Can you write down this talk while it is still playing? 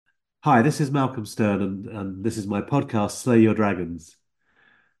Hi, this is Malcolm Stern, and this is my podcast, Slay Your Dragons.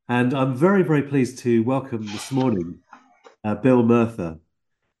 And I'm very, very pleased to welcome this morning Bill Murtha.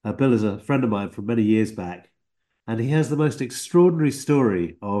 Bill is a friend of mine from many years back, and he has the most extraordinary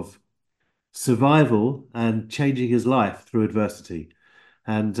story of survival and changing his life through adversity.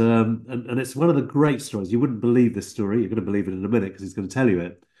 And it's one of the great stories. You wouldn't believe this story. You're going to believe it in a minute because he's going to tell you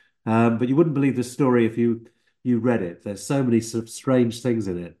it. But you wouldn't believe this story if you read it. There's so many sort of strange things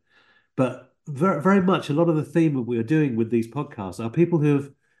in it. But very, very much a lot of the theme that we are doing with these podcasts are people who have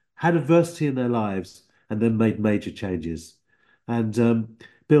had adversity in their lives and then made major changes. And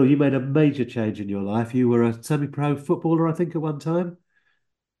Bill, you made a major change in your life. You were a semi-pro footballer, I think, at one time,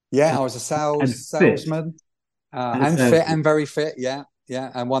 Yeah, and, I was a and fit salesman, and a and fit salesman. and very fit. Yeah,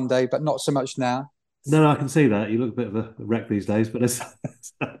 yeah. And one day, but not so much now. No, no, I can see that. You look a bit of a wreck these days, but that's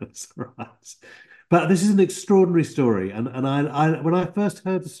all right. But this is an extraordinary story, and I when I first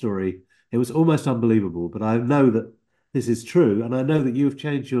heard the story, it was almost unbelievable. But I know that this is true, and I know that you have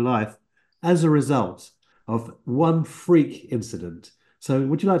changed your life as a result of one freak incident. So,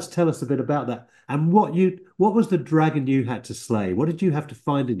 would you like to tell us a bit about that and what was the dragon you had to slay? What did you have to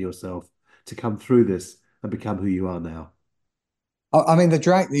find in yourself to come through this and become who you are now? I mean, the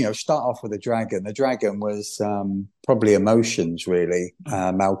drag. Start off with the dragon. The dragon was probably emotions, really,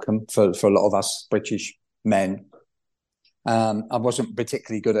 Malcolm, for a lot of us British men. I wasn't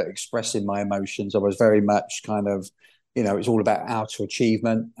particularly good at expressing my emotions. I was very much kind of, it's all about outer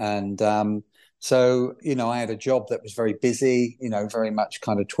achievement. And I had a job that was very busy, very much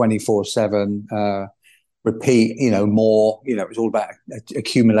kind of 24/7, repeat, more, it was all about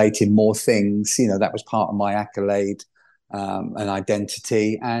accumulating more things. That was part of my accolade and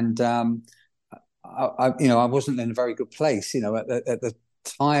identity. And, I wasn't in a very good place, at the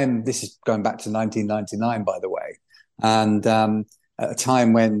time. This is going back to 1999, by the way. And at a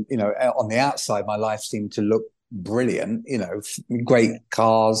time when, on the outside, my life seemed to look brilliant, great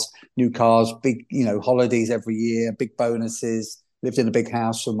cars, new cars, big, holidays every year, big bonuses, lived in a big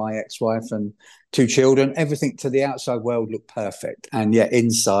house with my ex-wife and two children. Everything to the outside world looked perfect. And yet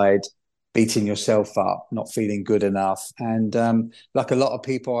inside, beating yourself up, not feeling good enough. And like a lot of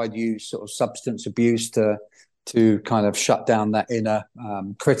people, I'd use sort of substance abuse to kind of shut down that inner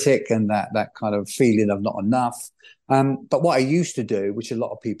critic and that kind of feeling of not enough. But what I used to do, which a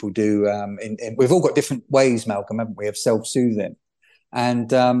lot of people do, we've all got different ways, Malcolm, haven't we, of self-soothing. And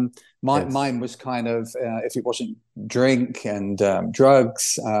Yes. mine was kind of, if it wasn't drink and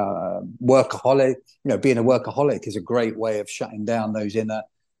drugs, workaholic. Being a workaholic is a great way of shutting down those inner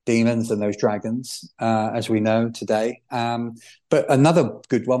demons and those dragons, as we know today. But another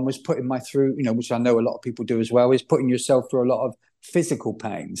good one was putting my through, which I know a lot of people do as well, is putting yourself through a lot of physical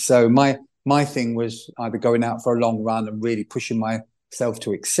pain. So my thing was either going out for a long run and really pushing myself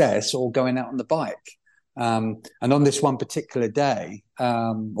to excess, or going out on the bike. And on this one particular day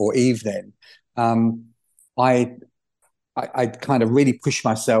or evening, I I kind of really pushed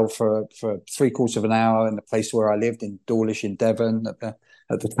myself for three-quarters of an hour in the place where I lived in Dawlish in Devon at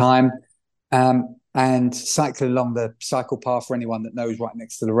the time. And cycling along the cycle path, for anyone that knows, right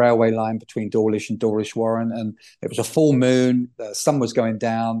next to the railway line between Dawlish and Dawlish Warren. And it was a full moon, the sun was going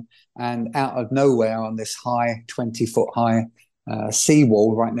down, and out of nowhere on this high, 20-foot high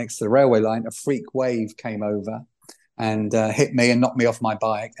seawall right next to the railway line, a freak wave came over and hit me and knocked me off my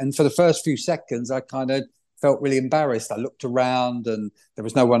bike. And for the first few seconds, I kind of felt really embarrassed. I looked around and there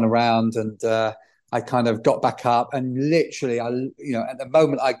was no one around, and I kind of got back up, and literally, at the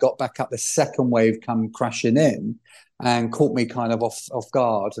moment I got back up, the second wave come crashing in and caught me kind of off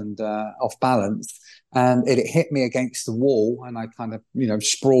guard and off balance, and it hit me against the wall, and I kind of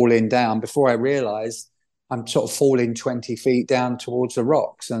sprawling down before I realised I'm sort of falling 20 feet down towards the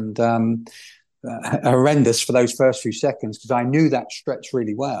rocks, and horrendous for those first few seconds because I knew that stretch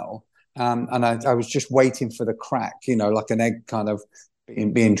really well. And I was just waiting for the crack, like an egg kind of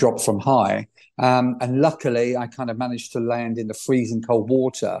being dropped from high. And luckily, I kind of managed to land in the freezing cold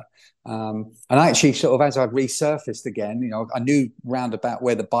water. And I actually sort of, as I resurfaced again, I knew round about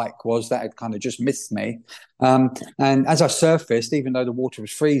where the bike was, that had kind of just missed me. And as I surfaced, even though the water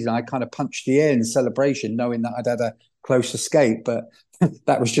was freezing, I kind of punched the air in celebration, knowing that I'd had a close escape. But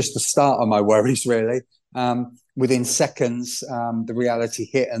that was just the start of my worries, really. Within seconds, the reality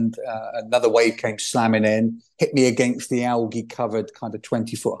hit, and another wave came slamming in, hit me against the algae covered kind of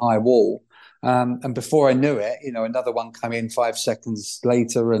 20-foot high wall. And before I knew it, another one came in 5 seconds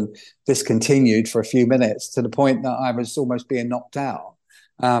later, and this continued for a few minutes to the point that I was almost being knocked out.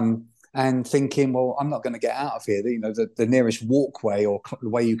 And thinking, well, I'm not going to get out of here. The nearest walkway or the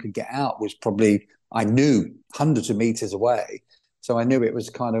way you could get out was probably, I knew, hundreds of meters away. So I knew it was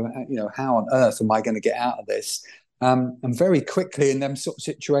kind of, how on earth am I going to get out of this? And very quickly in them sort of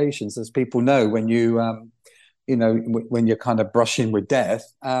situations, as people know, when when you're kind of brushing with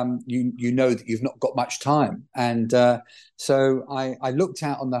death, you know that you've not got much time. And so I looked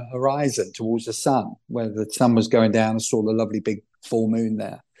out on the horizon towards the sun, where the sun was going down, and saw the lovely big full moon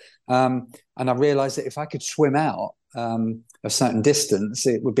there. And I realized that if I could swim out a certain distance,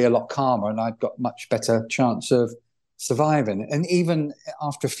 it would be a lot calmer, and I'd got much better chance of surviving. And even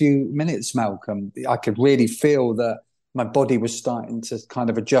after a few minutes, Malcolm, I could really feel that my body was starting to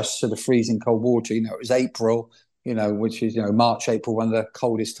kind of adjust to the freezing cold water. It was April, which is, March, April, one of the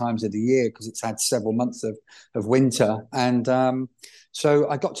coldest times of the year, because it's had several months of winter. And so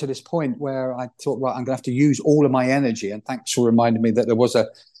I got to this point where I thought, right, I'm going to have to use all of my energy. And thanks for reminding me that there was a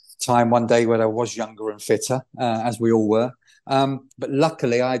time one day where I was younger and fitter, as we all were. But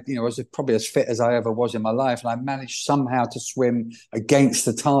luckily, I was probably as fit as I ever was in my life, and I managed somehow to swim against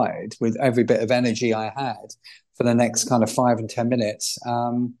the tide with every bit of energy I had for the next kind of 5 and 10 minutes.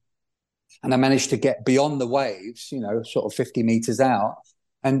 And I managed to get beyond the waves, sort of 50 meters out.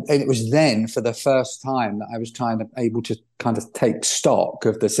 And it was then, for the first time, that I was able to kind of take stock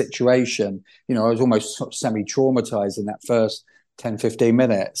of the situation. I was almost sort of semi-traumatized in that first 10, 15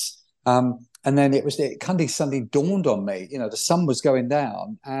 minutes. And then it kind of suddenly dawned on me, the sun was going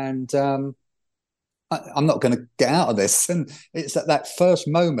down, and I'm not going to get out of this. And it's at that first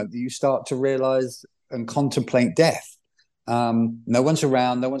moment that you start to realize and contemplate death. No one's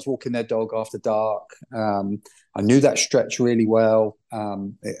around, no one's walking their dog after dark. I knew that stretch really well.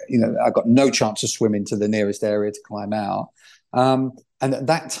 I got no chance to swim into the nearest area to climb out. And at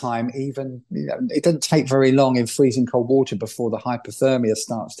that time, even, it doesn't take very long in freezing cold water before the hypothermia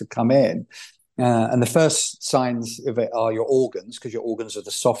starts to come in. And the first signs of it are your organs, because your organs are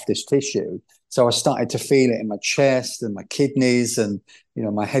the softest tissue. So I started to feel it in my chest and my kidneys, and,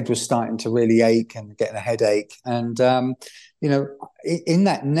 my head was starting to really ache and getting a headache. And, in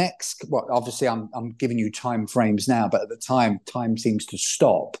that next, well, obviously I'm giving you time frames now, but at the time seems to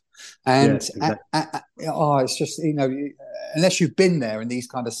stop. And Yes, exactly. it's just, unless you've been there in these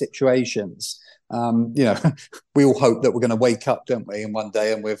kind of situations, we all hope that we're going to wake up, don't we, in one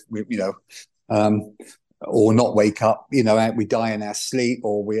day, and or not wake up, we die in our sleep,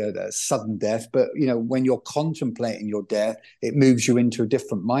 or we're a sudden death. But, when you're contemplating your death, it moves you into a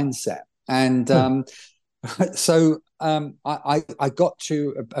different mindset. And so I got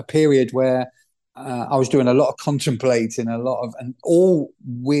to a period where I was doing a lot of contemplating, and all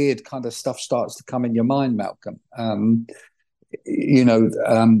weird kind of stuff starts to come in your mind, Malcolm. I'm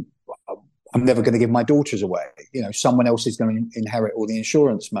never going to give my daughters away. Someone else is going to inherit all the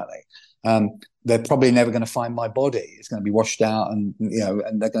insurance money. They're probably never going to find my body. It's going to be washed out, and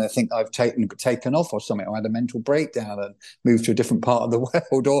and they're going to think I've taken off or something, or had a mental breakdown and moved to a different part of the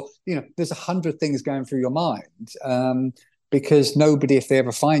world, or there's 100 things going through your mind, because nobody, if they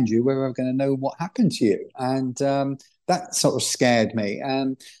ever find you, we're ever going to know what happened to you, and that sort of scared me.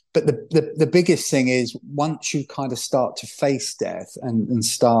 But the biggest thing is, once you kind of start to face death and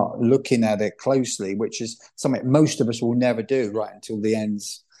start looking at it closely, which is something most of us will never do right until the end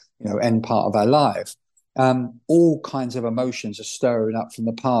part of our life. All kinds of emotions are stirring up from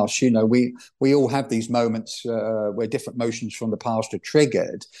the past. We all have these moments where different emotions from the past are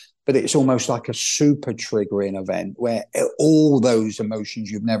triggered, but it's almost like a super triggering event where all those emotions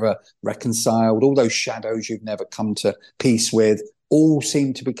you've never reconciled, all those shadows you've never come to peace with, all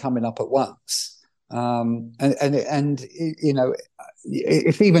seem to be coming up at once.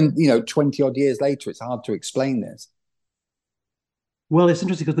 If even 20 odd years later, it's hard to explain this. Well, it's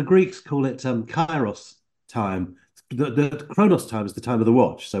interesting because the Greeks call it kairos time. The chronos time is the time of the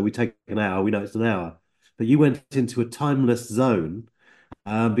watch. So we take an hour, we know it's an hour. But you went into a timeless zone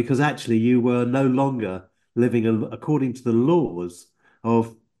because actually you were no longer living according to the laws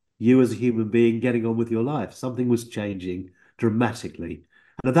of you as a human being getting on with your life. Something was changing dramatically.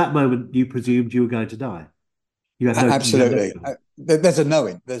 And at that moment, you presumed you were going to die. You had no Absolutely. choice. There's a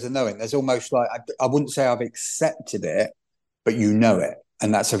knowing. There's a knowing. There's almost like, I wouldn't say I've accepted it, but it.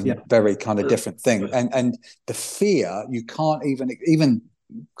 And that's a Yeah. very kind of different thing. And the fear, you can't even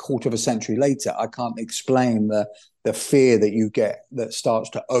quarter of a century later, I can't explain the fear that you get that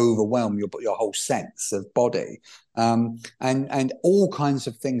starts to overwhelm your whole sense of body. And all kinds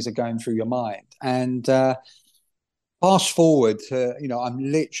of things are going through your mind. And fast forward to, I'm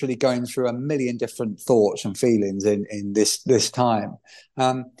literally going through a million different thoughts and feelings in this time.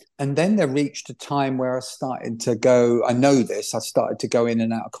 And then there reached a time where I started to go, I know this, I started to go in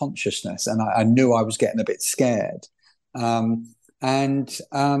and out of consciousness, and I knew I was getting a bit scared. And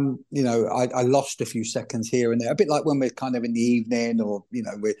I lost a few seconds here and there, a bit like when we're kind of in the evening, or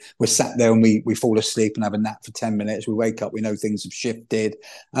we're sat there and we fall asleep and have a nap for 10 minutes. We wake up, we know things have shifted.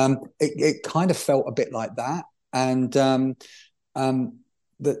 It kind of felt a bit like that. And the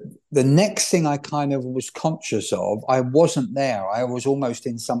next thing I kind of was conscious of, I wasn't there. I was almost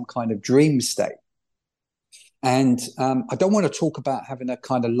in some kind of dream state. And I don't want to talk about having a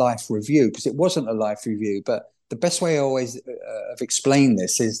kind of life review, because it wasn't a life review. But the best way I always have explained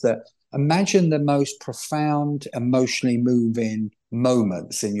this is that imagine the most profound, emotionally moving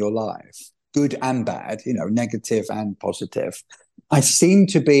moments in your life, good and bad, negative and positive. I seem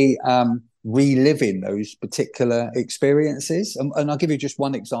to be reliving those particular experiences. And I'll give you just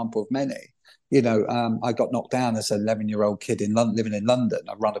one example of many. I got knocked down as an 11-year-old kid in London, living in London.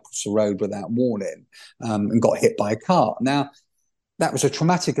 I ran across the road without warning, and got hit by a car. Now, that was a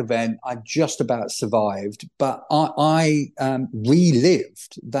traumatic event. I just about survived, but I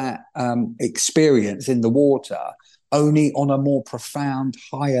relived that experience in the water, only on a more profound,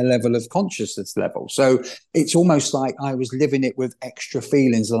 higher level of consciousness level. So it's almost like I was living it with extra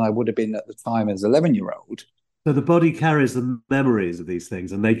feelings than I would have been at the time as an 11-year-old. So the body carries the memories of these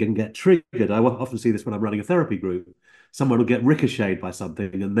things and they can get triggered. I often see this when I'm running a therapy group. Someone will get ricocheted by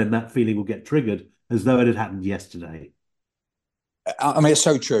something and then that feeling will get triggered as though it had happened yesterday. I mean, it's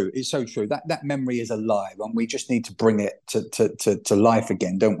so true. It's so true. That memory is alive, and we just need to bring it to life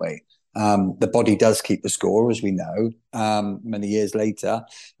again, don't we? The body does keep the score, as we know, many years later.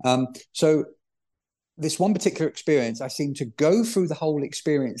 So this one particular experience, I seem to go through the whole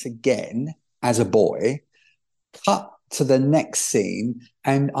experience again as a boy, cut to the next scene,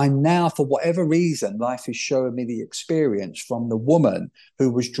 and I'm now, for whatever reason, life is showing me the experience from the woman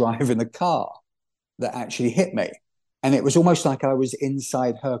who was driving the car that actually hit me. And it was almost like I was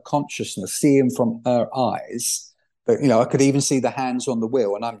inside her consciousness, seeing from her eyes. But, I could even see the hands on the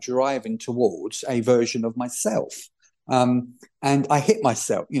wheel, and I'm driving towards a version of myself. And I hit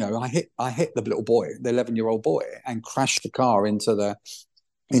myself, I hit the little boy, the 11-year-old boy, and crashed the car into the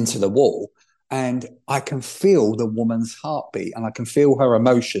wall. And I can feel the woman's heartbeat, and I can feel her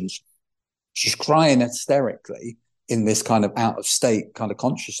emotions. She's crying hysterically in this kind of out of state kind of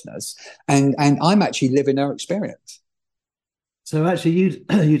consciousness. And I'm actually living her experience. So actually, you'd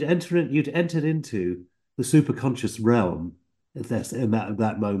entered into the superconscious realm in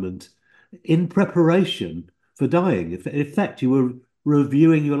that moment in preparation for dying. In effect, you were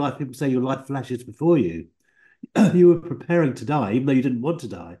reviewing your life. People say your life flashes before you. You were preparing to die, even though you didn't want to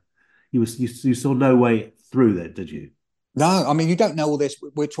die. You saw no way through that, did you? No, I mean, you don't know all this.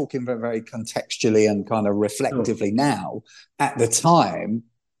 We're talking very, very contextually and kind of Sure. reflectively now. At the time,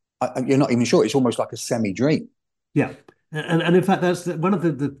 you're not even sure. It's almost like a semi-dream. Yeah. And in fact, that's one of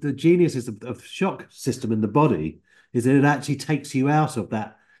the geniuses of shock system in the body is that it actually takes you out of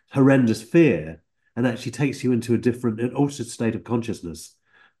that horrendous fear and actually takes you into a different, an altered state of consciousness.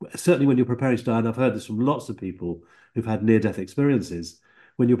 Certainly when you're preparing to die, and I've heard this from lots of people who've had near-death experiences,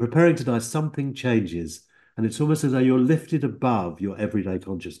 when you're preparing to die, something changes, and it's almost as though you're lifted above your everyday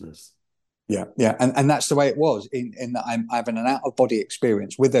consciousness. Yeah, yeah, and that's the way it was. In that I'm having an out-of-body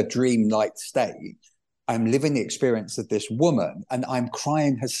experience with a dream-like state. I'm living the experience of this woman, and I'm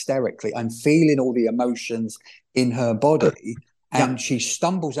crying hysterically. I'm feeling all the emotions in her body, Yeah. and she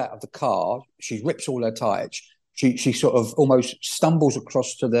stumbles out of the car. She rips all her tires. She sort of almost stumbles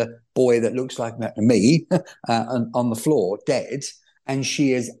across to the boy that looks like me on the floor, dead, and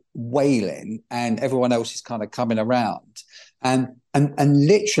she is wailing, and everyone else is kind of coming around. And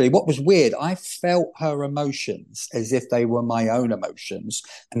literally, what was weird, I felt her emotions as if they were my own emotions.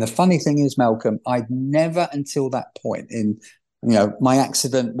 And the funny thing is, Malcolm, I'd never until that point my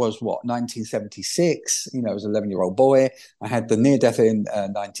accident was what, 1976. I was an 11-year-old boy. I had the near death in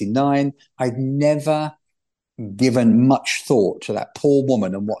 99. I'd never given much thought to that poor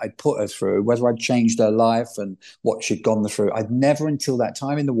woman and what I'd put her through, whether I'd changed her life and what she'd gone through. I'd never until that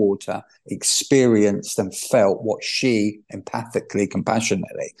time in the water experienced and felt what she empathically,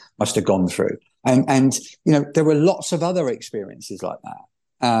 compassionately must have gone through. And there were lots of other experiences like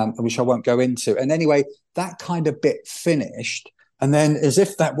that, which I won't go into. And anyway, that kind of bit finished. And then as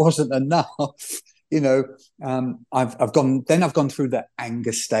if that wasn't enough, I've gone through the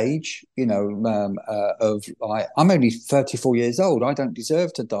anger stage, I'm only 34 years old. I don't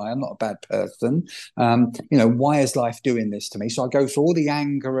deserve to die. I'm not a bad person. Why is life doing this to me? So I go through all the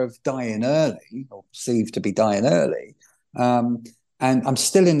anger of dying early, or perceived to be dying early. And I'm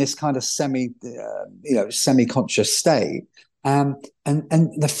still in this kind of semi-conscious state. And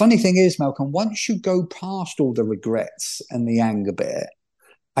the funny thing is, Malcolm, once you go past all the regrets and the anger bit,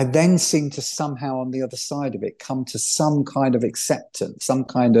 I then seem to somehow on the other side of it come to some kind of acceptance, some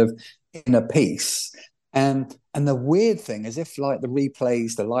kind of inner peace. And the weird thing is, if like the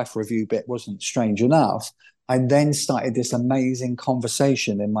replays, the life review bit wasn't strange enough, I then started this amazing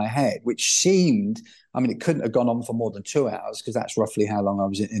conversation in my head, which seemed, I mean, it couldn't have gone on for more than 2 hours because that's roughly how long I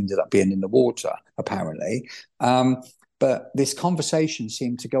was ended up being in the water, apparently. But this conversation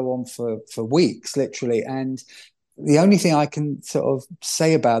seemed to go on for weeks, literally. And the only thing I can sort of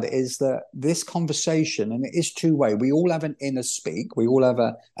say about it is that this conversation, and it is two-way, we all have an inner speak, we all have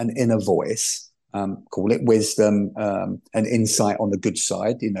an inner voice. Call it wisdom, and insight on the good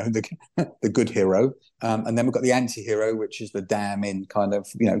side, the good hero. And then we've got the anti-hero, which is the damning kind of,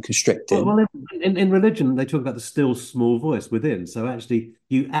 constricting. Well, in religion, they talk about the still small voice within. So actually,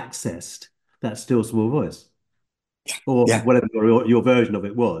 you accessed that still small voice, or Yeah, whatever your version of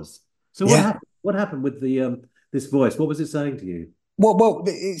it was. So what yeah. happened? What happened with the this voice? What was it saying to you? Well,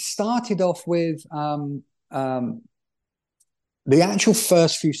 it started off with the actual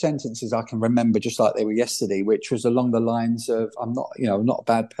first few sentences I can remember just like they were yesterday, which was along the lines of, "I'm not, not a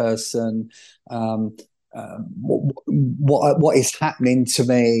bad person. Um, what is happening to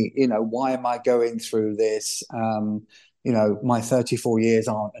me? Why am I going through this? My 34 years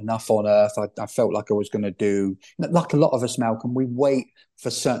aren't enough on earth. I felt like I was going to do, like a lot of us, Malcolm, we wait for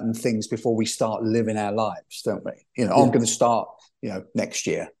certain things before we start living our lives, don't we? I'm Yeah. going to start, next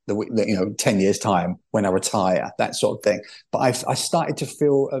year, 10 years time when I retire, that sort of thing. But I started to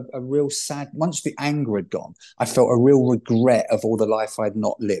feel a real sad, once the anger had gone, I felt a real regret of all the life I'd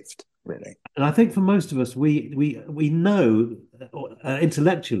not lived, really. And I think for most of us, we know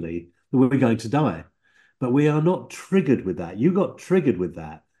intellectually that we're going to die, but we are not triggered with that. You got triggered with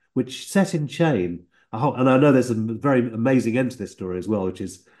that, which set in chain a whole. And I know there's a very amazing end to this story as well, which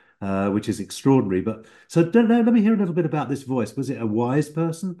is extraordinary. But so let me hear a little bit about this voice. Was it a wise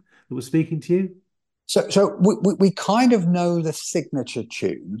person that was speaking to you? So we kind of know the signature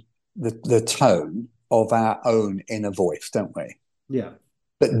tune, the tone of our own inner voice, don't we? Yeah.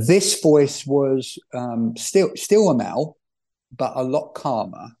 But this voice was still a male, but a lot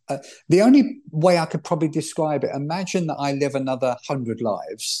calmer. The only way I could probably describe it, imagine that I live another 100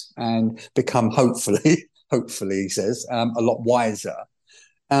 lives and become hopefully, he says, a lot wiser.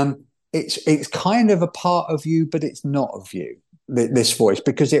 It's kind of a part of you, but it's not of you. This voice,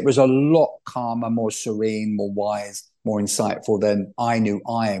 because it was a lot calmer, more serene, more wise, more insightful than I knew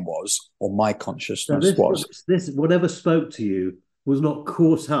I was, or my So consciousness was. this whatever spoke to you was not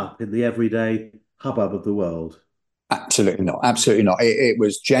caught up in the everyday hubbub of the world. Absolutely not. Absolutely not. It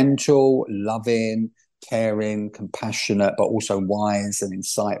was gentle, loving, caring, compassionate, but also wise and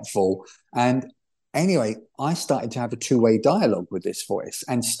insightful. And anyway, I started to have a two-way dialogue with this voice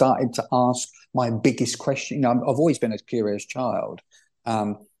and started to ask my biggest question. I've always been a curious child.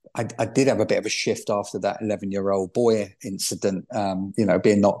 Um, I did have a bit of a shift after that 11-year-old boy incident,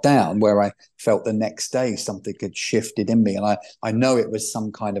 being knocked down, where I felt the next day something had shifted in me. And I know it was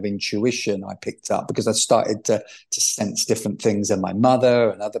some kind of intuition I picked up because I started to sense different things in my mother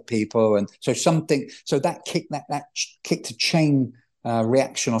and other people. And so that kicked a chain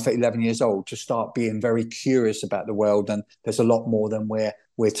reaction off at 11 years old to start being very curious about the world. And there's a lot more than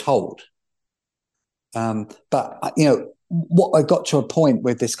we're told. But what I got to a point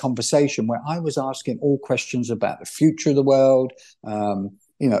with this conversation where I was asking all questions about the future of the world.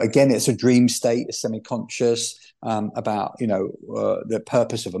 Again, it's a dream state, a semi-conscious, about the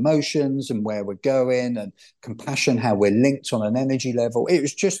purpose of emotions and where we're going, and compassion, how we're linked on an energy level. It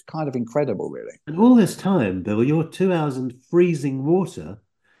was just kind of incredible, really. And all this time, Bill, you're 2 hours in freezing water,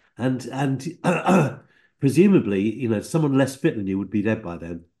 and presumably, someone less fit than you would be dead by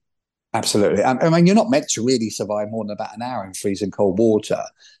then. Absolutely. I mean, you're not meant to really survive more than about an hour in freezing cold water.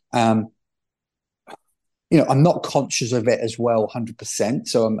 Um, I'm not conscious of it as well, 100%.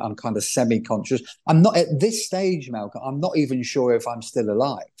 So I'm kind of semi-conscious. I'm not at this stage, Malcolm. I'm not even sure if I'm still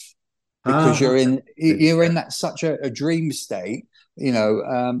alive because Ah, you're in yeah. that such a dream state.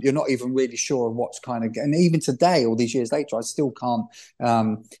 You're not even really sure of what's kind of, and even today, all these years later, I still can't,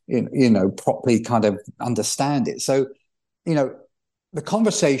 properly kind of understand it. So, you know, the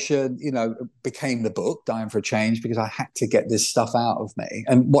conversation, became the book, Dying for a Change, because I had to get this stuff out of me.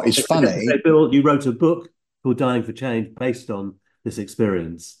 And what is Just to funny, say, Bill, you wrote a book called Dying for Change based on this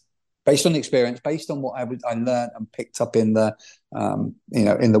experience. based on experience, based on what I learned and picked up in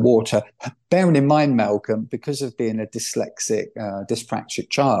in the water. Bearing in mind, Malcolm, because of being a dyslexic, dyspraxic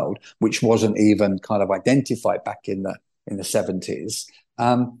child, which wasn't even kind of identified back in the 70s,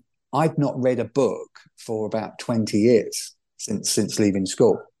 I'd not read a book for about 20 years since leaving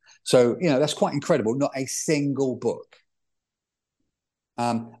school. So that's quite incredible. Not a single book.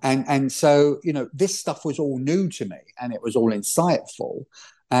 And so, this stuff was all new to me, and it was all insightful.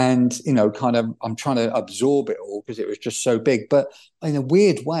 And, kind of, I'm trying to absorb it all because it was just so big. But in a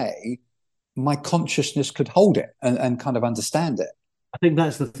weird way, my consciousness could hold it and kind of understand it. I think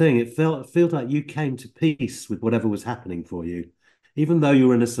that's the thing. It felt like you came to peace with whatever was happening for you, even though you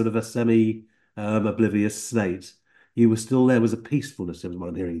were in a sort of a semi oblivious state. You were still there was a peacefulness in what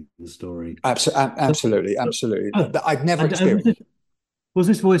I'm hearing in the story. Absolutely, absolutely. Oh, That I'd never and experienced. was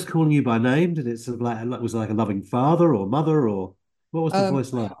this voice calling you by name? Did it sort of was it like a loving father or mother, or what was the Um,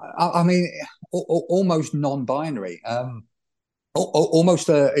 voice like? I mean, almost non-binary. Almost,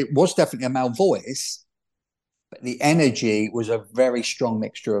 it was definitely a male voice, but the energy was a very strong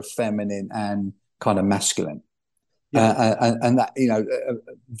mixture of feminine and kind of masculine. Yeah. And that,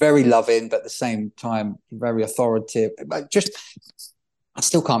 very loving, but at the same time very authoritative. But just, I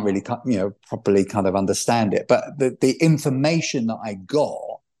still can't really, properly kind of understand it. But the information that I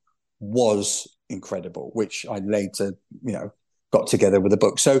got was incredible, which I later, got together with a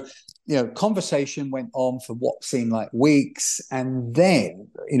book. So, conversation went on for what seemed like weeks. And then,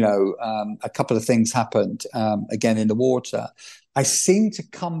 a couple of things happened again in the water. I seemed to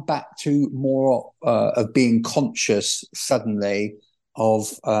come back to more of being conscious suddenly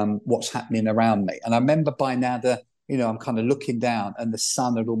of what's happening around me. And I remember by now I'm kind of looking down and the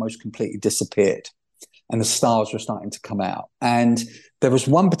sun had almost completely disappeared and the stars were starting to come out. And there was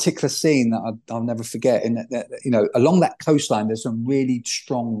one particular scene that I'll never forget. In that, along that coastline, there's some really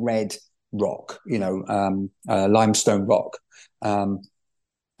strong red rock, limestone rock.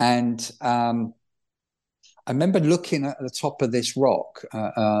 And I remember looking at the top of this rock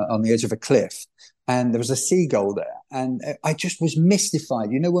on the edge of a cliff, and there was a seagull there. And I just was mystified.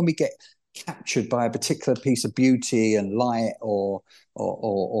 When we get captured by a particular piece of beauty and light or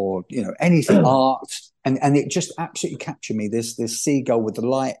anything art, and it just absolutely captured me. This seagull with the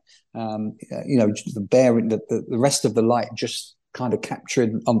light, the bearing, the rest of the light just kind of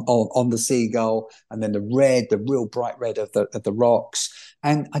captured on the seagull, and then the real bright red of the rocks.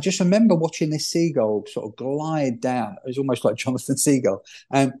 And I just remember watching this seagull sort of glide down. It was almost like Jonathan Seagull,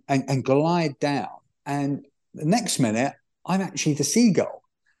 and glide down. And the next minute, I'm actually the seagull.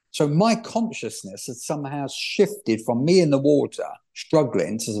 So my consciousness has somehow shifted from me in the water,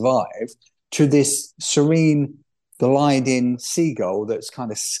 struggling to survive, to this serene, gliding seagull that's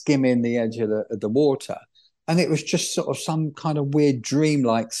kind of skimming the edge of the water. And it was just sort of some kind of weird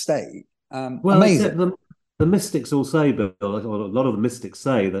dreamlike state. Well, except Amazing. the mystics all say, Bill, or a lot of the mystics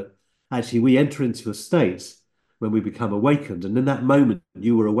say that actually we enter into a state when we become awakened, and in that moment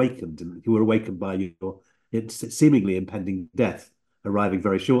you were awakened, and you were awakened by your it's seemingly impending death arriving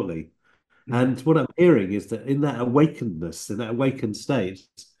very shortly. Mm. And what I'm hearing is that in that awakenedness, in that awakened state,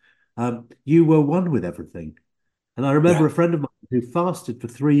 you were one with everything. And I remember Yeah. a friend of mine who fasted for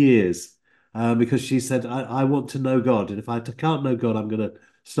 3 years because she said, I want to know God. And if can't know God, I'm going to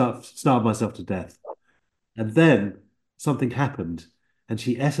starve myself to death. And then something happened and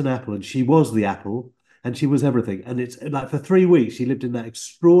she ate an apple and she was the apple and she was everything. And it's like for 3 weeks, she lived in that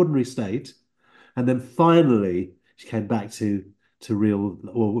extraordinary state. And then finally, she came back to real,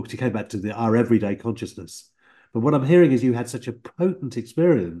 or she came back to our everyday consciousness. But what I'm hearing is you had such a potent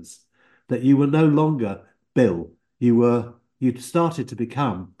experience that you were no longer Bill. You'd started to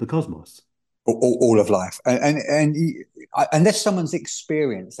become the cosmos. All of life, unless someone's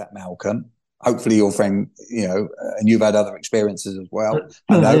experienced that, Malcolm. Hopefully, your friend, and you've had other experiences as well.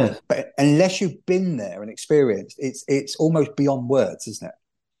 I know, Yes. but unless you've been there and experienced, it's almost beyond words, isn't it?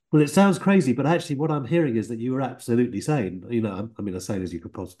 Well, it sounds crazy, but actually, what I'm hearing is that you were absolutely sane. I mean, as sane as you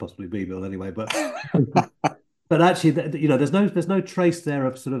could possibly be, Bill. Anyway, but but actually, there's no trace there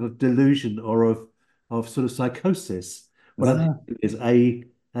of sort of delusion or of sort of psychosis. What No, I'm no. hearing is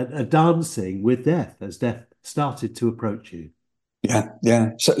a dancing with death as death started to approach you. Yeah,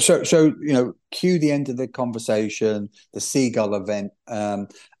 yeah. So cue the end of the conversation, the seagull event, and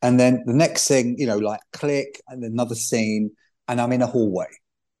then the next thing, like click, and another scene, and I'm in a hallway,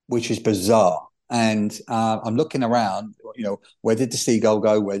 which is bizarre. And I'm looking around, where did the seagull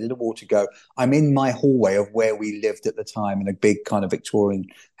go? Where did the water go? I'm in my hallway of where we lived at the time in a big kind of Victorian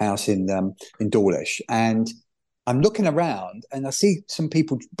house in Dawlish, and I'm looking around, and I see some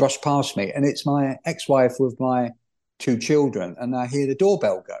people brush past me, and it's my ex-wife with my two children, and I hear the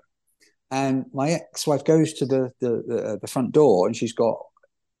doorbell go. And my ex-wife goes to the front door, and she's got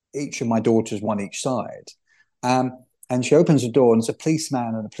each of my daughters one each side. And she opens the door, and there's a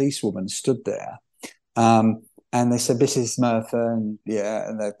policeman and a policewoman stood there. And they said, "Mrs. Murtha," and yeah,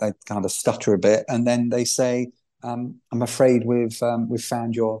 and they kind of stutter a bit, and then they say, "I'm afraid we've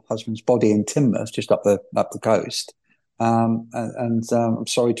found your husband's body in Teignmouth, just up the coast." I'm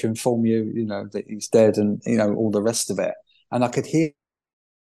sorry to inform you, that he's dead, and all the rest of it. And I could hear,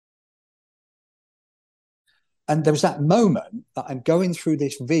 and there was that moment that I'm going through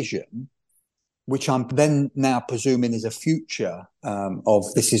this vision, which I'm then now presuming is a future,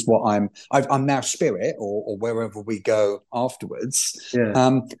 of this is what I'm now spirit, or wherever we go afterwards.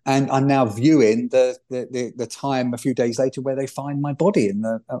 Yeah. And I'm now viewing the time a few days later where they find my body in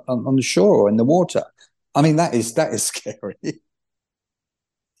the on the shore or in the water. I mean, that is scary.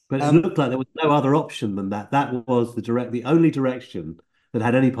 But it Um, looked like there was no other option than that. That was the only direction that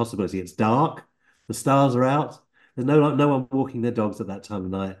had any possibility. It's dark, the stars are out. There's no one walking their dogs at that time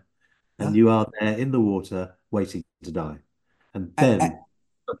of night, and yeah. you are there in the water waiting to die. And And, then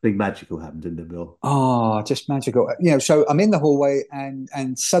something magical happened, didn't it, Bill? oh, just magical. So I'm in the hallway,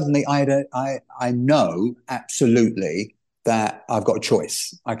 and suddenly I know absolutely that I've got a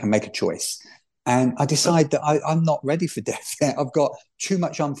choice. I can make a choice. And I decide that I'm not ready for death yet. I've got too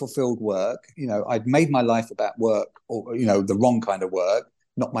much unfulfilled work. I'd made my life about work, or, the wrong kind of work,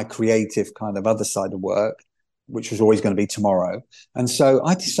 not my creative kind of other side of work, which was always going to be tomorrow. And so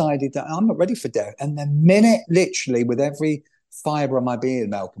I decided that I'm not ready for death. And the minute, literally, with every fiber of my being,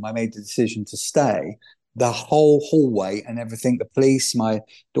 Malcolm, I made the decision to stay. The whole hallway and everything, the police, my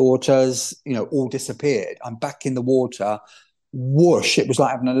daughters, all disappeared. I'm back in the water. Whoosh! It was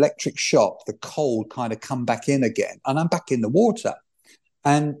like having an electric shock. The cold kind of come back in again, and I'm back in the water.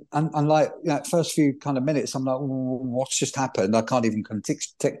 And like, first few kind of minutes, I'm like, what's just happened? I can't even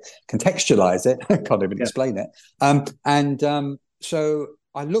contextualize it. I can't even Yeah. explain it. So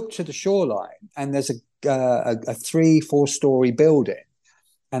I look to the shoreline, and there's a 3-4 story building,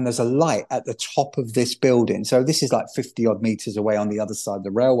 and there's a light at the top of this building. So this is like 50 odd meters away on the other side of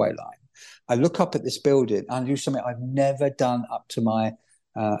the railway line. I look up at this building and I do something I've never done up to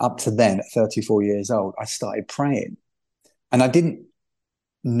then, at 34 years old. I started praying, and I didn't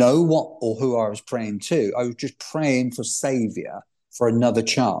know what or who I was praying to. I was just praying for savior, for another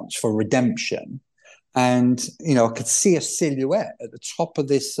chance, for redemption. And I could see a silhouette at the top of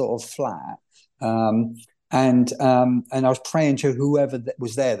this sort of flat. And I was praying to whoever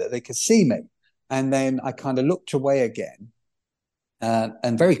was there that they could see me. And then I kind of looked away again,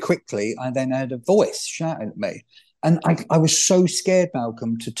 and very quickly I then heard a voice shouting at me. And I was so scared,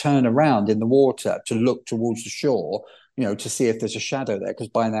 Malcolm, to turn around in the water to look towards the shore, to see if there's a shadow there, because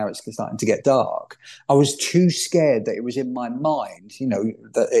by now it's starting to get dark. I was too scared that it was in my mind,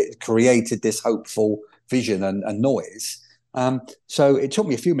 that it created this hopeful vision and noise. So it took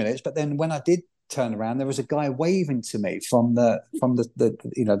me a few minutes, but then when I did turn around, there was a guy waving to me from the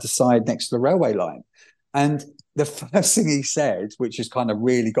side next to the railway line. And the first thing he said, which has kind of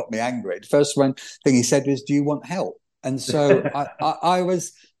really got me angry, the first thing he said was, "Do you want help?" And so I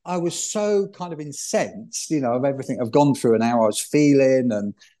was so kind of incensed, of everything I've gone through and how I was feeling.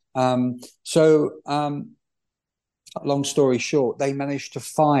 And long story short, they managed to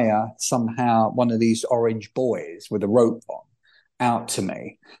fire somehow one of these orange boys with a rope on out to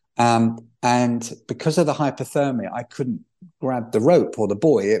me. And because of the hypothermia, I couldn't grab the rope or the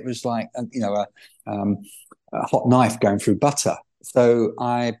buoy. It was like, a hot knife going through butter. So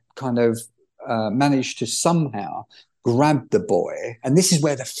I kind of managed to somehow grab the buoy. And this is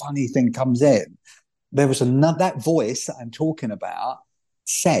where the funny thing comes in. There was that voice that I'm talking about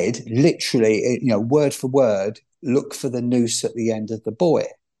said literally, word for word, look for the noose at the end of the buoy.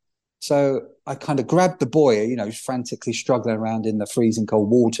 So I kind of grabbed the buoy, frantically struggling around in the freezing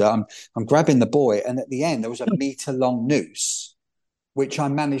cold water. I'm grabbing the buoy, and at the end there was a meter long noose, which I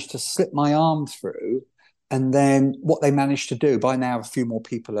managed to slip my arm through. And then what they managed to do, by now a few more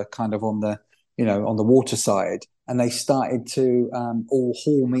people are kind of on the water side, and they started to all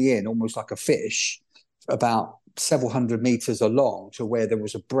haul me in almost like a fish, about several hundred meters along to where there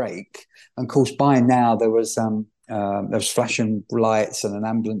was a break. And of course, by now there was flashing lights and an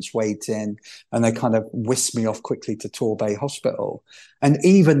ambulance waiting, and they kind of whisked me off quickly to Torbay Hospital. And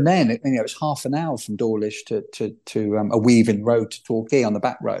even then, it was half an hour from Dawlish to a weaving road to Torquay on the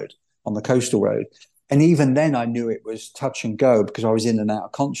back road, on the coastal road. And even then, I knew it was touch and go because I was in and out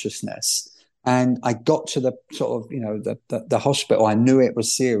of consciousness. And I got to the sort of, the hospital. I knew it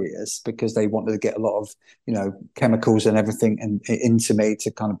was serious because they wanted to get a lot of, chemicals and everything into me to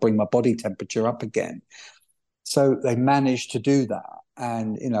kind of bring my body temperature up again. So they managed to do that.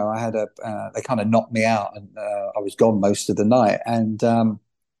 And, I had they kind of knocked me out, and I was gone most of the night. And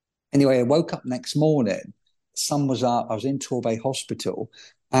anyway, I woke up next morning, sun was up, I was in Torbay Hospital,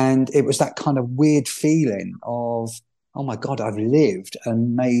 and it was that kind of weird feeling of, oh my God, I've lived an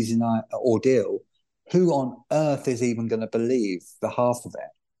amazing ordeal. Who on earth is even going to believe the half of it?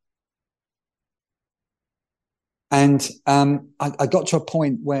 And I got to a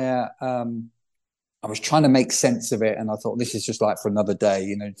point where I was trying to make sense of it, and I thought this is just like for another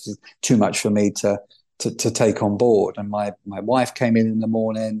day. This is too much for me to take on board. And my wife came in the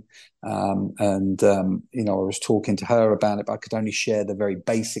morning, and I was talking to her about it, but I could only share the very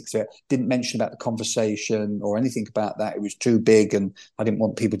basics of it. Didn't mention about the conversation or anything about that. It was too big, and I didn't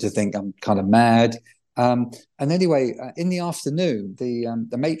want people to think I'm kind of mad. And anyway, in the afternoon,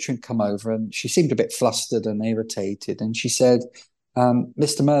 the matron come over, and she seemed a bit flustered and irritated, and she said,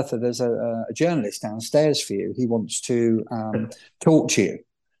 Mr. Murtha, there's a journalist downstairs for you. He wants to talk to you.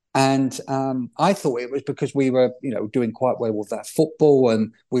 And I thought it was because we were, doing quite well with that football,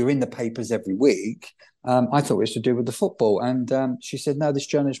 and we were in the papers every week. I thought it was to do with the football. And she said, no, this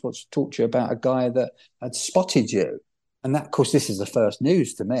journalist wants to talk to you about a guy that had spotted you. And that, of course, this is the first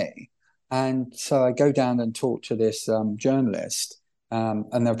news to me. And so I go down and talk to this journalist. And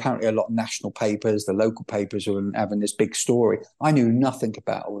there are apparently a lot of national papers, the local papers were having this big story. I knew nothing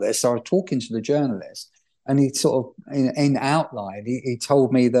about all this. So I was talking to the journalist, and he sort of, in outline, he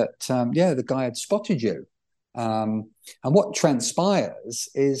told me that, the guy had spotted you. And what transpires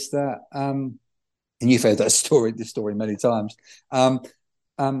is that, and you've heard this story many times,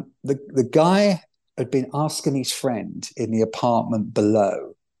 the guy had been asking his friend in the apartment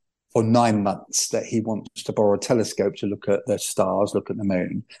below for 9 months that he wants to borrow a telescope to look at the stars, look at the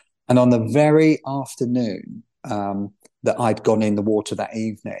moon. And on the very afternoon that I'd gone in the water that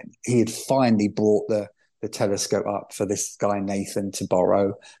evening, he had finally brought the telescope up for this guy, Nathan, to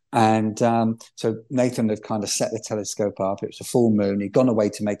borrow. And so Nathan had kind of set the telescope up. It was a full moon. He'd gone away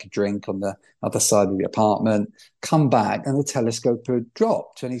to make a drink on the other side of the apartment, come back, and the telescope had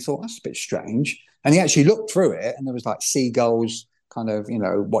dropped. And he thought, that's a bit strange. And he actually looked through it, and there was like seagulls, kind of,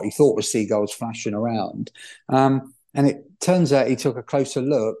 what he thought was seagulls flashing around. And it turns out he took a closer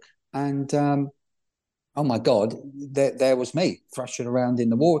look, and oh my God, there was me thrashing around in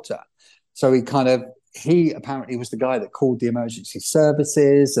the water. So he apparently was the guy that called the emergency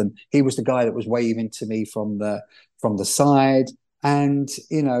services, and he was the guy that was waving to me from the side. And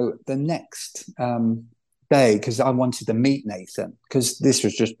the next day, because I wanted to meet Nathan, because this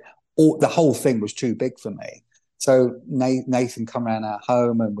was just the whole thing was too big for me. So Nathan come around our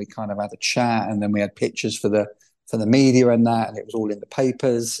home, and we kind of had a chat, and then we had pictures for the media and that, and it was all in the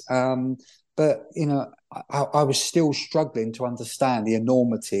papers. But I was still struggling to understand the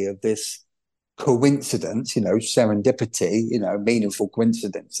enormity of this coincidence, serendipity, meaningful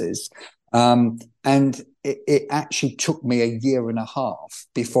coincidences. And it actually took me a year and a half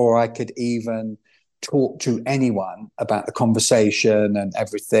before I could even talk to anyone about the conversation and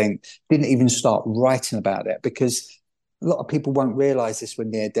everything. Didn't even start writing about it, because a lot of people won't realize this when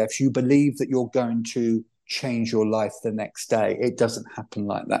near death. You believe that you're going to change your life the next day. It doesn't happen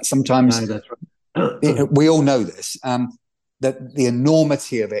like that. Sometimes No, that's right. we all know this. That the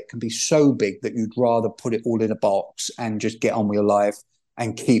enormity of it can be so big that you'd rather put it all in a box and just get on with your life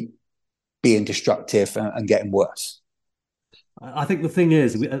and keep being destructive and getting worse. I think the thing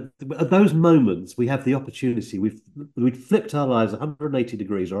is, at those moments, we have the opportunity. We've flipped our lives 180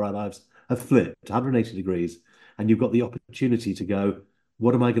 degrees, or our lives have flipped 180 degrees, and you've got the opportunity to go,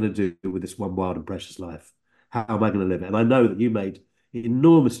 what am I going to do with this one wild and precious life? How am I going to live it? And I know that you made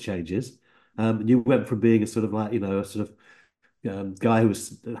enormous changes. You went from being a sort of like, a sort of guy who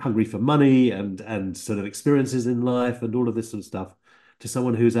was hungry for money and sort of experiences in life and all of this sort of stuff, to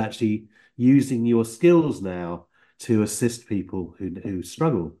someone who's actually using your skills now to assist people who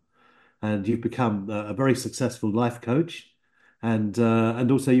struggle. And you've become a very successful life coach, and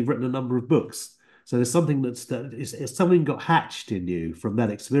also you've written a number of books. So there's something it's something got hatched in you from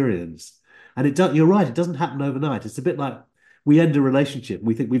that experience. And you're right, it doesn't happen overnight. It's a bit like we end a relationship, and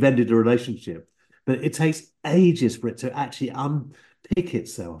we think we've ended a relationship, but it takes ages for it to actually unpick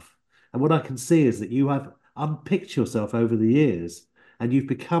itself. And what I can see is that you have unpicked yourself over the years, and you've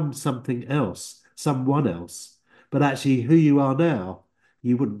become something else, someone else. But actually, who you are now,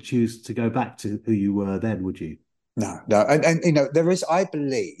 you wouldn't choose to go back to who you were then, would you? No. And there is, I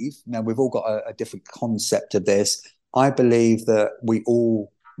believe, now we've all got a different concept of this. I believe that we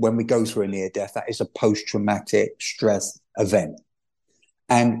all, when we go through a near death, that is a post-traumatic stress event.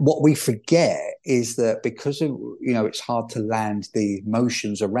 And what we forget is that because of, it's hard to land the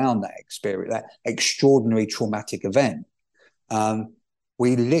emotions around that experience, that extraordinary traumatic event.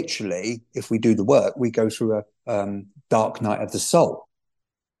 We literally, if we do the work, we go through a dark night of the soul,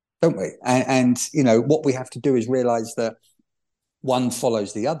 don't we? And what we have to do is realize that one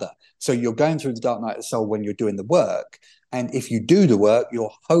follows the other. So you're going through the dark night of the soul when you're doing the work. And if you do the work,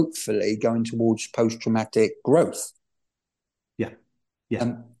 you're hopefully going towards post-traumatic growth. Yeah.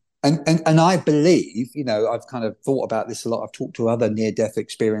 Yeah. And I believe, I've kind of thought about this a lot. I've talked to other near death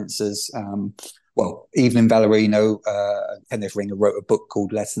experiences. Well, Evelyn Ballerino, Kenneth Ringer wrote a book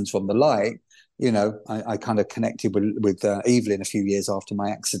called Lessons from the Light. I kind of connected with Evelyn a few years after my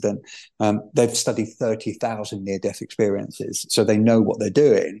accident. They've studied 30,000 near death experiences, so they know what they're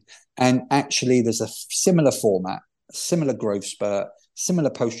doing. And actually, there's a similar format, similar growth spurt, similar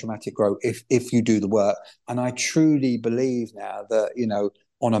post traumatic growth if you do the work. And I truly believe now that,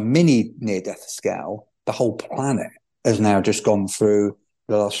 on a mini near death scale, the whole planet has now just gone through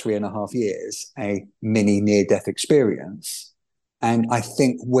the last 3.5 years a mini near death experience. And I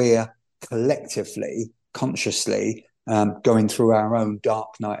think we're collectively, consciously, going through our own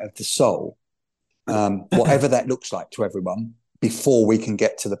dark night of the soul, whatever that looks like to everyone, before we can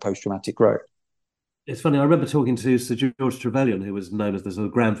get to the post traumatic growth. It's funny. I remember talking to Sir George Trevelyan, who was known as the sort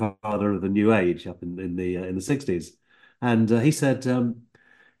of grandfather of the New Age up in the 60s, and he said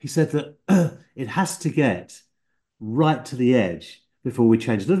that it has to get right to the edge before we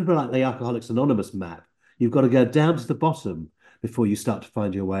change. A little bit like the Alcoholics Anonymous map. You've got to go down to the bottom before you start to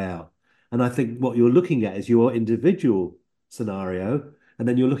find your way out. And I think what you're looking at is your individual scenario, and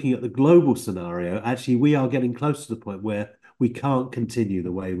then you're looking at the global scenario. Actually, we are getting close to the point where we can't continue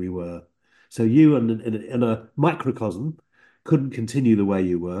the way we were. So you in a microcosm couldn't continue the way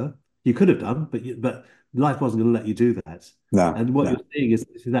you were. You could have done, but life wasn't going to let you do that. No, And what no. you're seeing is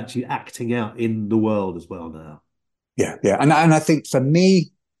this is actually acting out in the world as well now. Yeah, yeah. And I think for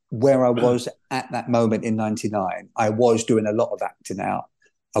me, where I was at that moment in 99, I was doing a lot of acting out.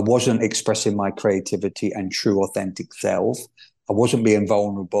 I wasn't expressing my creativity and true authentic self. I wasn't being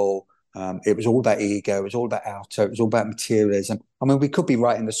vulnerable. It was all about ego. It was all about outer. It was all about materialism. I mean, we could be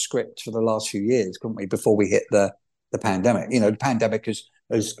writing the script for the last few years, couldn't we, before we hit the pandemic? The pandemic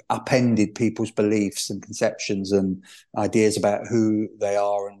has upended people's beliefs and conceptions and ideas about who they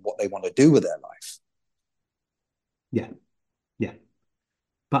are and what they want to do with their life. Yeah, yeah.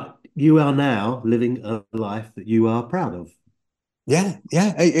 But you are now living a life that you are proud of. Yeah,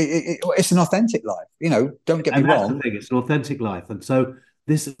 yeah. It's an authentic life. Don't get me And that's the wrong. thing, it's an authentic life. And so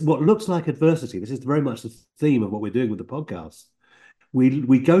this what looks like adversity, this is very much the theme of what we're doing with the podcast.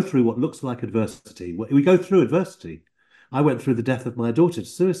 We go through what looks like adversity. We go through adversity. I went through the death of my daughter to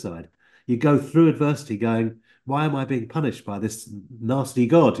suicide. You go through adversity going, why am I being punished by this nasty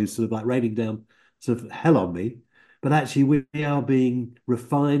God who's sort of like raining down sort of hell on me? But actually, we are being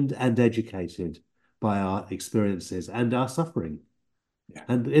refined and educated by our experiences and our suffering. Yeah,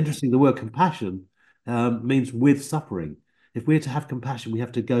 And interesting, the word compassion means with suffering. If we're to have compassion, we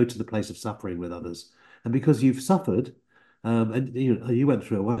have to go to the place of suffering with others. And because you've suffered, and you went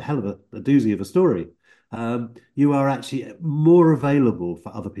through a hell of a doozy of a story, you are actually more available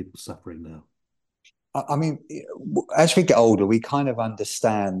for other people's suffering now. I mean, as we get older, we kind of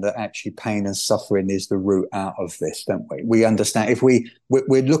understand that actually pain and suffering is the route out of this, don't we? We understand if we're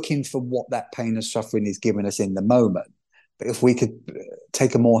looking for what that pain and suffering is giving us in the moment. But if we could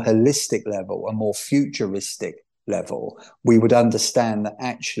take a more holistic level, a more futuristic level, we would understand that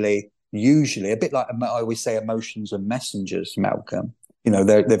actually, usually, a bit like I always say, emotions are messengers, Malcolm.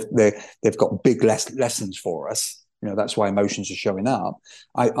 They've got big lessons for us. That's why emotions are showing up.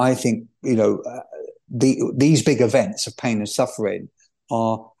 I think these big events of pain and suffering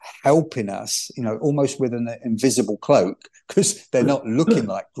are helping us, almost with an invisible cloak, because they're not looking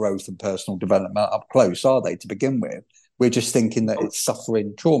like growth and personal development up close, are they, to begin with? We're just thinking that it's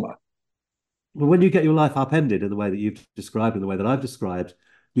suffering trauma. Well, when you get your life upended in the way that you've described, in the way that I've described,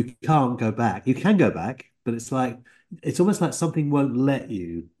 you can't go back. You can go back, but it's almost like something won't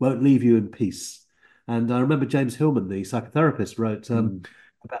leave you in peace. And I remember James Hillman, the psychotherapist, wrote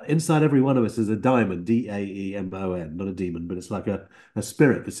about inside every one of us is a diamond, Daemon, not a demon, but it's like a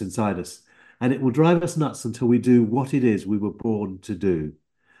spirit that's inside us. And it will drive us nuts until we do what it is we were born to do.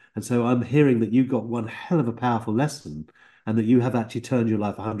 And so I'm hearing that you got one hell of a powerful lesson and that you have actually turned your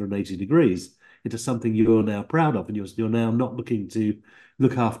life 180 degrees into something you're now proud of. And you're now not looking to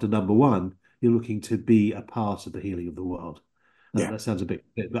look after number one, you're looking to be a part of the healing of the world. Yeah. That sounds a bit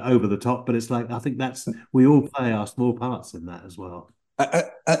over the top, but it's like, I think we all play our small parts in that as well.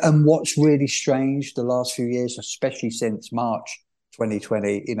 And what's really strange the last few years, especially since March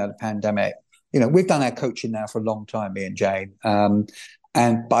 2020, the pandemic, we've done our coaching now for a long time, me and Jane.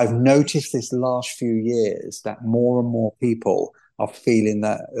 But I've noticed this last few years that more and more people are feeling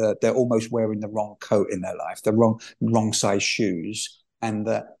that they're almost wearing the wrong coat in their life, the wrong size shoes, and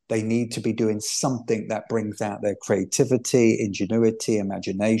that they need to be doing something that brings out their creativity, ingenuity,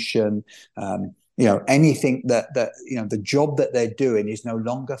 imagination. Anything that the job that they're doing is no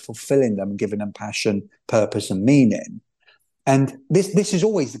longer fulfilling them, giving them passion, purpose, and meaning. And this is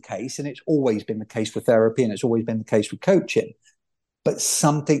always the case, and it's always been the case with therapy, and it's always been the case with coaching. But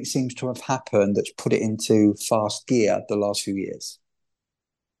something seems to have happened that's put it into fast gear the last few years.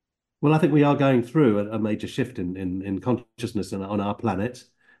 Well, I think we are going through a major shift in consciousness on our planet,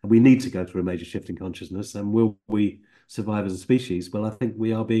 and we need to go through a major shift in consciousness. And will we survive as a species? Well, I think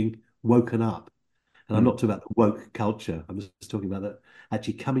we are being woken up. And I'm Mm. not talking about the woke culture. I'm just talking about that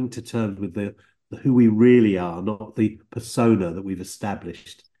actually coming to terms with the who we really are, not the persona that we've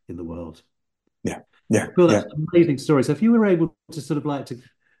established in the world. Yeah, yeah, Bill, yeah. that's an amazing story. So if you were able to sort of like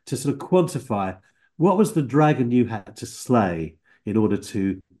to sort of quantify what was the dragon you had to slay in order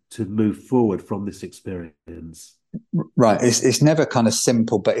to move forward from this experience? Right. It's never kind of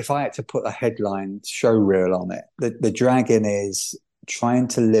simple, but if I had to put a headline show reel on it, the dragon is trying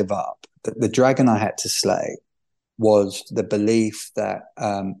to live up. The dragon I had to slay was the belief that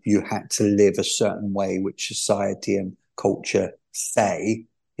you had to live a certain way, which society and culture say,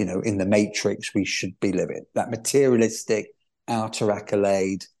 in the matrix we should be living. That materialistic outer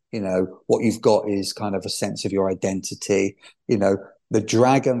accolade, what you've got is kind of a sense of your identity. The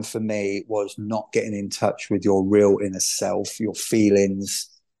dragon for me was not getting in touch with your real inner self, your feelings,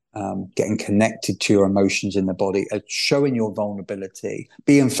 getting connected to your emotions in the body, showing your vulnerability,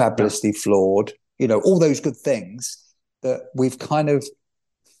 being Yeah. fabulously flawed, all those good things that we've kind of,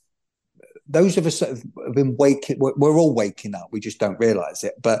 those of us that have been waking, we're all waking up. We just don't realize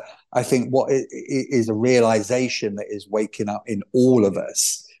it. But I think what it is a realization that is waking up in all of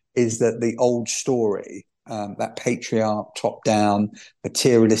us is that the old story, that patriarch, top down,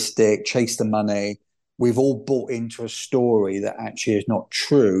 materialistic, chase the money, we've all bought into a story that actually is not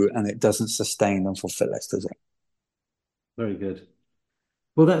true, and it doesn't sustain and fulfill us, does it? Very good.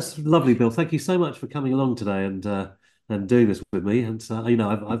 Well, that's lovely, Bill. Thank you so much for coming along today and doing this with me. And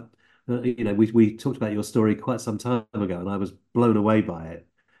I've we talked about your story quite some time ago, and I was blown away by it.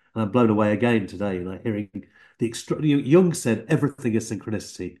 And I'm blown away again today. Hearing the extra. Jung said everything is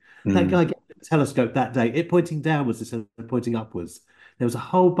synchronicity. That Mm. guy gave the telescope that day, it pointing downwards instead of pointing upwards. There was a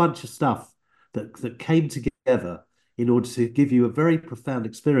whole bunch of stuff that came together in order to give you a very profound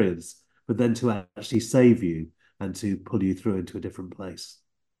experience, but then to actually save you and to pull you through into a different place.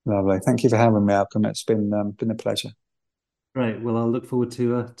 Lovely. Thank you for having me, Malcolm. It's been a pleasure. Great. Well, I'll look forward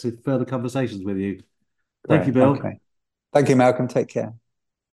to further conversations with you. Thank Great. you, Bill. Okay. Thank you, Malcolm. Take care.